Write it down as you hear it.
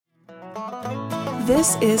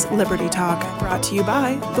This is Liberty Talk, brought to you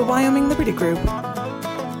by the Wyoming Liberty Group.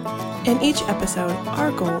 In each episode,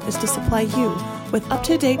 our goal is to supply you with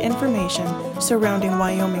up-to-date information surrounding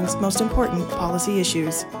Wyoming's most important policy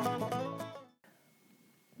issues.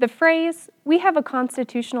 The phrase, "we have a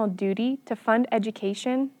constitutional duty to fund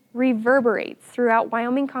education," reverberates throughout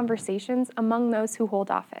Wyoming conversations among those who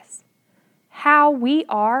hold office. How we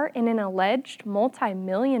are in an alleged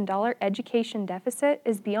multi-million-dollar education deficit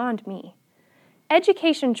is beyond me.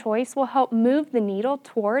 Education choice will help move the needle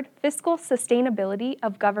toward fiscal sustainability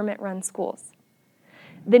of government-run schools.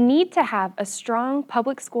 The need to have a strong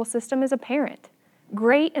public school system is apparent.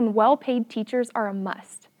 Great and well-paid teachers are a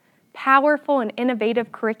must. Powerful and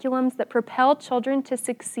innovative curriculums that propel children to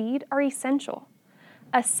succeed are essential.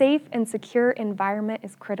 A safe and secure environment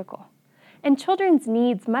is critical. And children's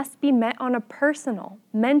needs must be met on a personal,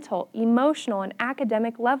 mental, emotional, and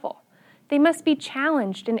academic level. They must be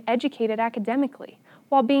challenged and educated academically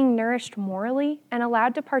while being nourished morally and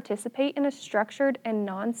allowed to participate in a structured and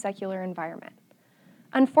non-secular environment.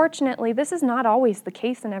 Unfortunately, this is not always the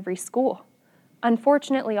case in every school.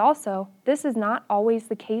 Unfortunately also, this is not always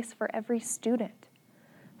the case for every student.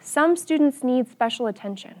 Some students need special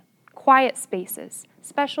attention, quiet spaces,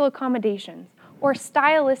 special accommodations, or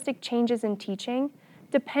stylistic changes in teaching,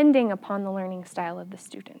 depending upon the learning style of the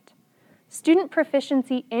student. Student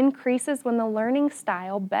proficiency increases when the learning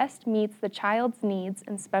style best meets the child's needs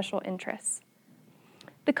and special interests.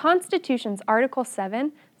 The Constitution's Article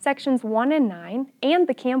 7, Sections 1 and 9, and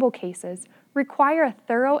the Campbell cases require a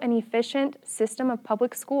thorough and efficient system of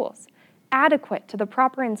public schools, adequate to the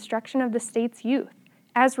proper instruction of the state's youth,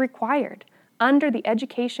 as required under the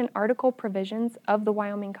education article provisions of the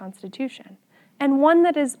Wyoming Constitution, and one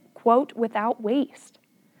that is, quote, without waste.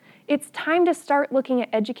 It's time to start looking at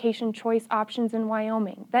education choice options in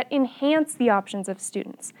Wyoming that enhance the options of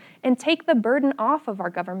students and take the burden off of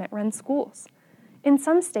our government-run schools. In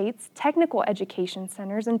some states, technical education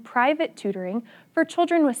centers and private tutoring for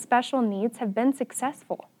children with special needs have been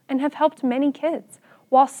successful and have helped many kids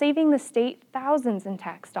while saving the state thousands in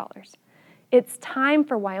tax dollars. It's time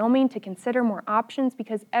for Wyoming to consider more options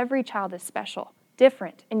because every child is special,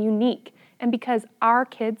 different, and unique, and because our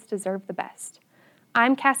kids deserve the best.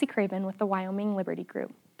 I'm Cassie Craven with the Wyoming Liberty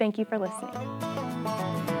Group. Thank you for listening.